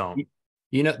just don't.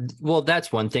 Well,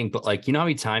 that's one thing, but how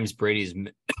many times Brady's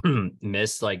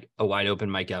missed a wide open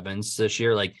Mike Evans this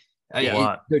year? A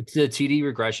lot. The TD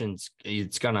regressions,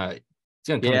 it's gonna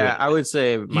come. Yeah, I would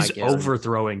say he's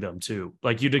overthrowing them too.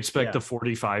 You'd expect the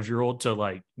 45-year-old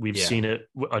to we've seen it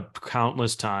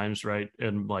countless times, right?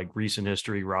 In recent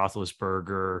history,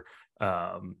 Roethlisberger,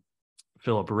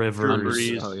 Phillip Rivers,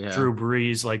 Drew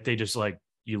Brees, they just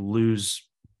you lose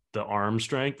the arm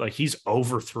strength. He's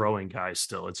overthrowing guys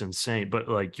still. It's insane.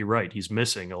 But you're right, he's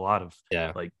missing a lot of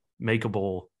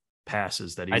makeable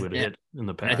passes that he would have hit in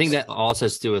the past. I think that also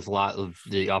has to do with a lot of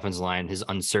the offensive line, his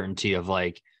uncertainty of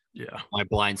my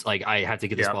blinds, I have to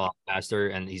get this ball out faster,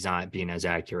 and he's not being as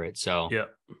accurate. So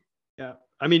yeah.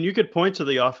 I mean, you could point to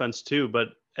the offense too, but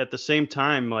at the same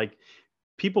time,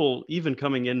 people even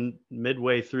coming in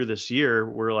midway through this year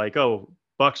were oh,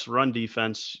 Bucks run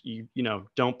defense, you know,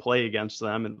 don't play against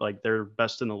them, and like they're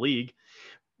best in the league.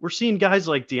 We're seeing guys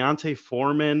like Deontay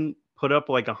Foreman put up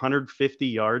like 150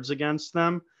 yards against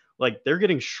them. Like they're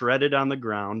getting shredded on the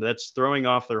ground. That's throwing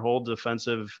off their whole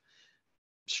defensive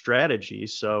strategy.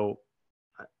 So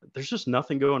there's just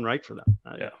nothing going right for them.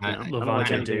 Yeah, I don't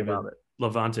like anything about it.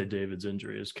 Lavonte David's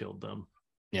injury has killed them.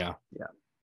 Yeah.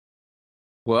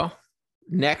 Well,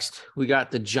 next we got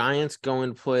the Giants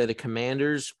going to play the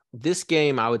Commanders. This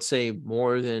game, I would say,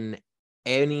 more than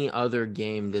any other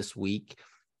game this week,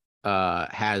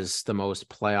 has the most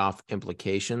playoff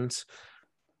implications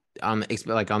on the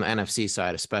NFC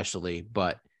side, especially.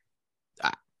 But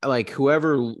like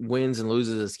whoever wins and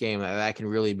loses this game, that can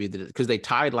really be because they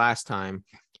tied last time,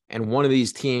 and one of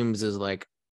these teams is like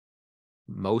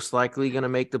most likely going to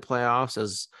make the playoffs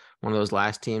as one of those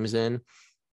last teams in.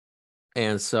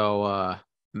 And so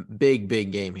big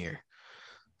game here.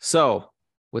 So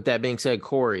with that being said,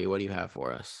 Corey, what do you have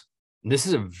for us? This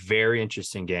is a very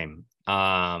interesting game.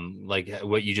 Like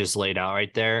what you just laid out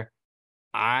right there.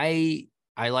 I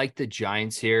like the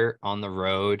Giants here on the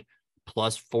road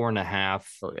plus 4.5.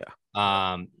 Oh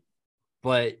yeah.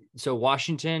 But so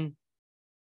Washington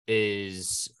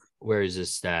is, where is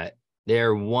this stat?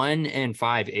 They're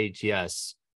 1-5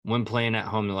 ATS when playing at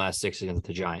home the last 6 against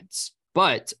the Giants.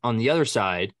 But on the other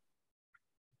side,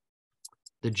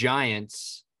 the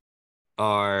Giants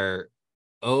are,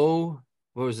 what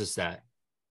was the stat?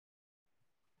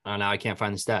 Oh, now I can't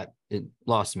find the stat. It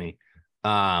lost me.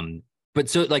 But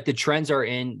so like the trends are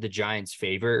in the Giants'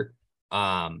 favor.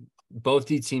 Both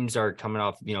these teams are coming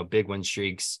off, big win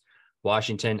streaks.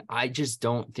 Washington, I just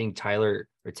don't think Taylor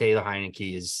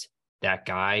Heinicke is that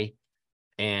guy.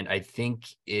 And I think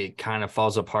it kind of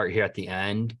falls apart here at the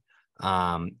end.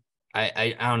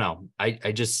 I don't know.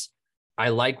 I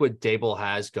like what Dable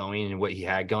has going and what he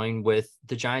had going with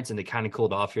the Giants, and they kind of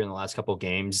cooled off here in the last couple of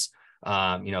games.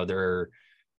 They're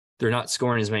not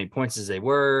scoring as many points as they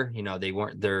were. They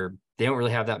don't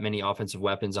really have that many offensive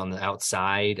weapons on the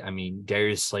outside. I mean,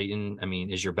 Darius Slayton,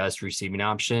 is your best receiving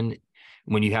option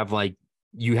when you have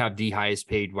the highest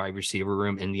paid wide receiver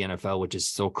room in the NFL, which is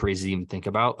so crazy to even think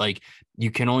about. Like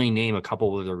you can only name a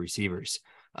couple of the receivers.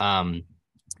 And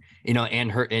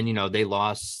they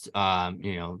lost,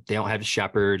 they don't have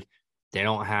Shepard. They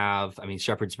don't have,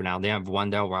 Shepard's been out. They have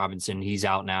Wan'Dale Robinson. He's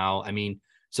out now.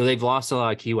 So they've lost a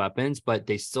lot of key weapons, but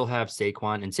they still have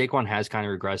Saquon, and Saquon has kind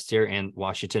of regressed here. And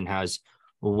Washington has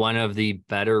one of the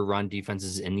better run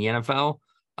defenses in the NFL.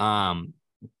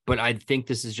 But I think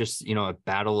this is just, a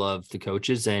battle of the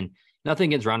coaches, and nothing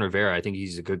against Ron Rivera. I think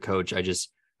he's a good coach. I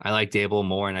like Dable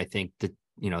more. And I think that,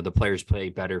 the players play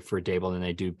better for Dable than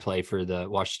they do play for the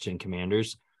Washington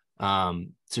Commanders.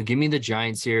 So give me the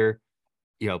Giants here,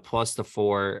 plus the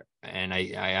 4. And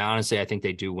I honestly, I think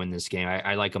they do win this game.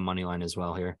 I like a money line as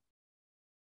well here.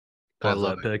 I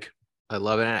love that pick. I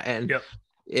love it. And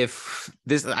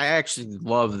I actually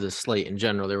love the slate in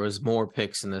general. There was more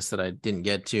picks in this that I didn't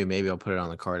get to. Maybe I'll put it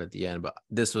on the card at the end, but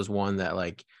this was one that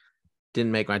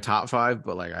didn't make my top 5,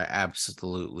 but I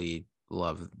absolutely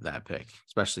love that pick,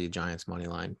 especially the Giants money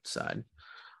line side.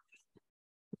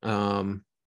 All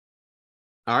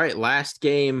right, last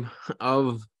game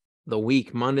of the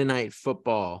week, Monday Night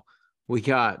Football. We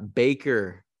got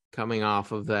Baker coming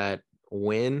off of that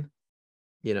win,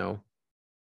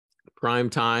 prime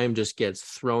time, just gets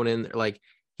thrown in there.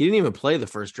 He didn't even play the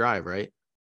first drive, right?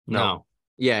 No.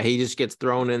 Yeah, he just gets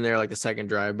thrown in there the second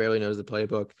drive, barely knows the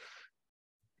playbook.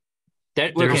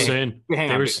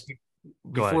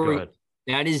 Go ahead.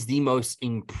 That is the most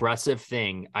impressive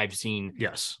thing I've seen.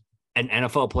 Yes. An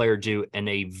NFL player do in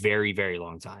a very, very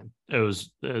long time.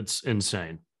 It's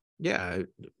insane. Yeah,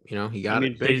 he got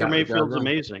it. Baker Mayfield's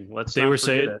amazing. They were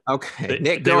saying, okay,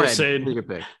 Nick, go ahead.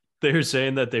 They were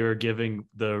saying that they were giving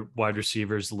the wide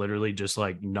receivers literally just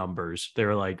numbers. They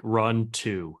were run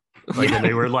 2, and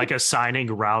they were assigning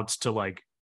routes to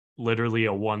literally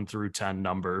a 1 through 10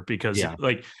 number because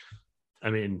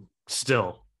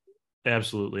still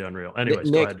absolutely unreal. Anyways,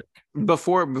 Nick, go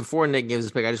ahead. Before Nick gives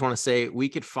his pick, I just want to say we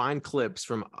could find clips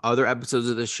from other episodes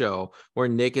of the show where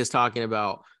Nick is talking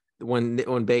about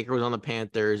when Baker was on the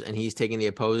Panthers and he's taking the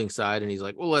opposing side and he's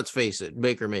like, well, let's face it,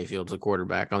 Baker Mayfield's the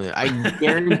quarterback on the. I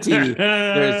guarantee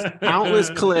there's countless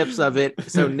clips of it.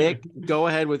 So Nick, go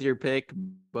ahead with your pick.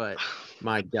 But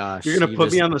my gosh, you're gonna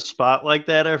put me on the spot like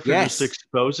that after just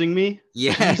exposing me?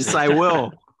 Yes, I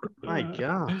will. My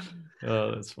God.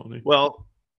 Oh, that's funny. Well,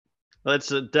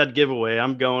 that's a dead giveaway.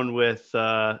 I'm going with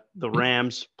the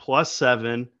Rams plus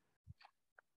 7.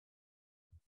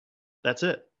 That's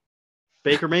it.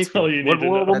 Baker Mayfield.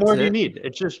 What more do you need?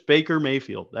 It's just Baker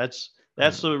Mayfield. That's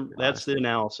That's the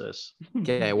analysis.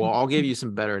 Okay, well, I'll give you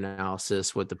some better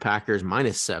analysis with the Packers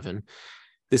 -7.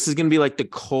 This is going to be like the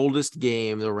coldest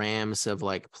game the Rams have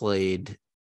like played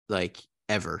like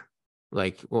ever.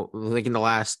 Like in the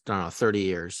last, I don't know, 30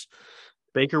 years.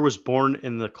 Baker was born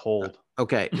in the cold.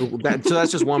 Okay, so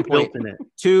that's just one point. Built in it.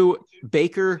 2,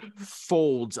 Baker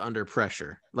folds under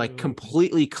pressure, like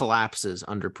completely collapses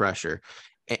under pressure.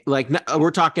 Like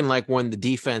we're talking like when the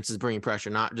defense is bringing pressure,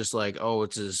 not just like, oh,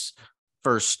 it's his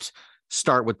first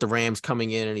start with the Rams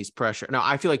coming in and he's pressure. No,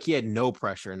 I feel like he had no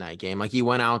pressure in that game. Like he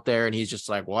went out there and he's just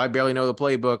like, well, I barely know the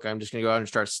playbook. I'm just going to go out and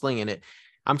start slinging it.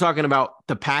 I'm talking about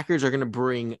the Packers are going to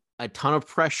bring a ton of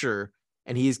pressure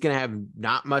and he's going to have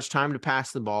not much time to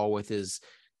pass the ball with his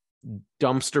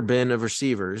dumpster bin of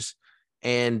receivers.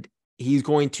 And he's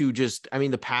going to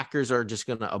the Packers are just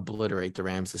going to obliterate the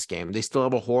Rams this game. They still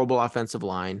have a horrible offensive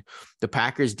line. The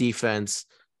Packers defense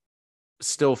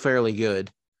still fairly good.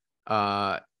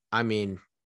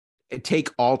 Take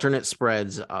alternate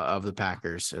spreads of the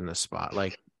Packers in this spot,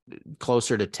 like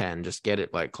closer to 10, just get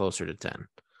it like closer to 10.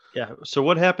 Yeah. So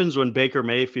what happens when Baker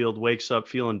Mayfield wakes up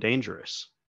feeling dangerous?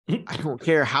 I don't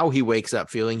care how he wakes up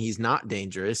feeling he's not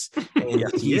dangerous. And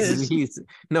Yes, he is. he's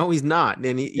not.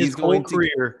 And he's His going whole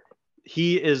career,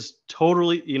 he is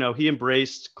totally, he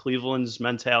embraced Cleveland's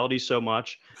mentality so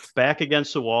much. Back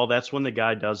against the wall, that's when the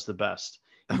guy does the best.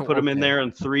 You put him in there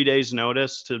in 3 days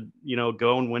notice to,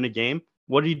 go and win a game.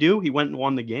 What did he do? He went and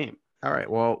won the game. All right.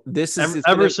 Well, this is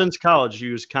ever since college, he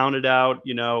was counted out,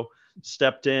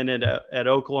 stepped in at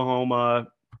Oklahoma,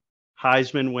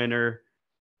 Heisman winner.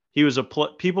 He was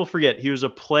people forget he was a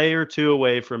play or two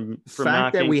away from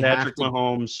knocking Patrick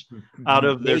Mahomes out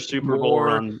of their Super Bowl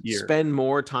run year. Spend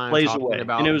more time talking away.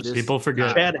 about and it was this. People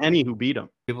forget Chad Henne who beat him.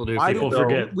 People do. People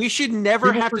forget. We should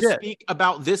never have to speak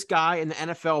about this guy in the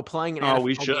NFL playing an NFL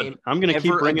we should. game. I'm going to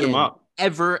keep bringing him up.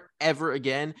 Ever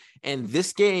again. And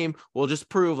this game will just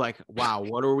prove like, wow,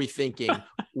 what are we thinking?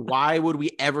 Why would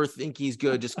we ever think he's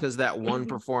good just because that one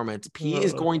performance? He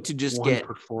is going to just get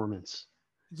performance.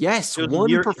 Yes,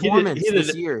 one performance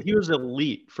this year. He was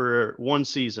elite for one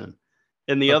season.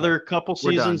 And the other couple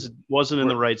seasons wasn't in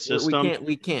the right system.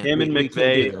 We can't. Him and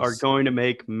McVay are going to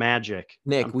make magic.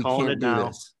 Nick, we can't do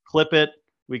this. Clip it.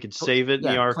 We could save it in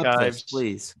the archives.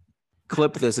 Please.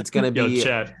 Clip this. It's going to be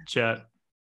chat.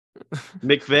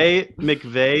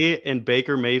 McVay and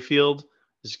Baker Mayfield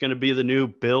is going to be the new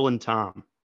Bill and Tom.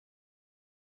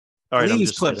 All right,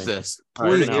 please clip this.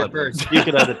 Please clip this. You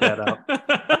could edit that out.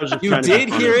 You did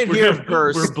hear it here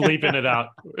first. We're bleeping it out.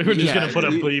 We're just going to put a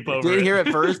bleep over it. You did hear it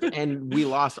first, and we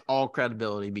lost all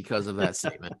credibility because of that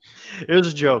statement. It was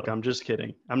a joke. I'm just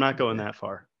kidding. I'm not going that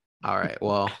far. All right.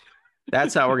 Well,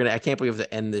 that's how we're going to – I can't believe we have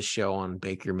to end this show on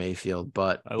Baker Mayfield.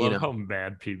 But I love how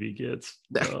mad PB gets.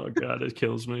 Oh, God, it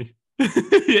kills me.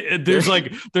 there's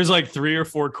like 3 or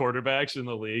 4 quarterbacks in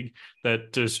the league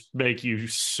that just make you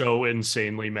so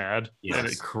insanely mad, and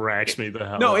it cracks me the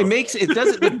hell. No, up. it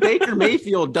doesn't. Baker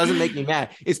Mayfield doesn't make me mad.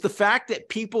 It's the fact that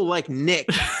people like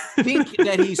Nick think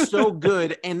that he's so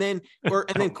good, and then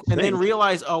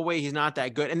realize, oh wait, he's not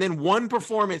that good, and then one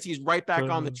performance, he's right back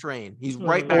on the train. He's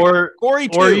right back. Or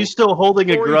are you still holding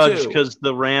a grudge because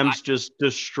the Rams just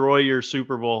destroy your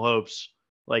Super Bowl hopes?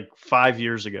 Like 5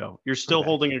 years ago, you're still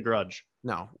holding a grudge.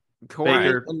 No,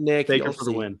 Baker and Nick, Baker for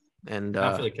the win, and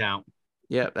not for the count.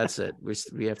 Yeah, that's it.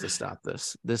 We have to stop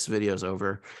this. This video's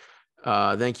over.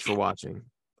 Thank you for watching.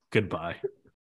 Goodbye.